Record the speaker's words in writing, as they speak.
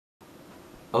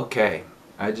Okay,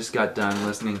 I just got done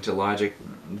listening to Logic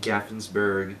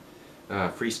Gaithersburg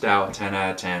Freestyle 10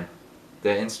 out of 10.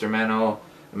 The instrumental,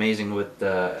 amazing with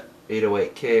the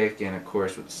 808 kick and of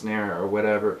course with the snare or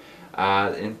whatever.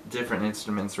 Different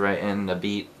instruments right in the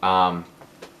beat.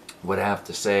 Would have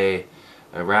to say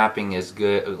rapping is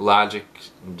good. Logic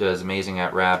does amazing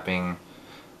at rapping.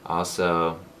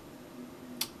 Also,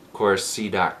 of course, C.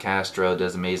 Castro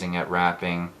does amazing at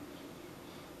rapping.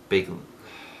 Big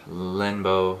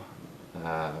Limbo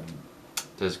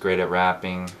does great at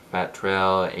rapping. Fat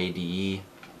Trail, ADE,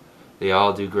 they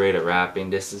all do great at rapping.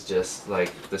 This is just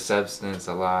like the substance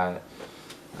a lot.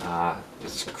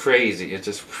 It's crazy. It's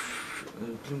just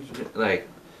like,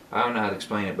 I don't know how to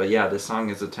explain it, but yeah, this song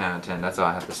is a 10 out of 10. That's all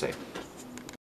I have to say.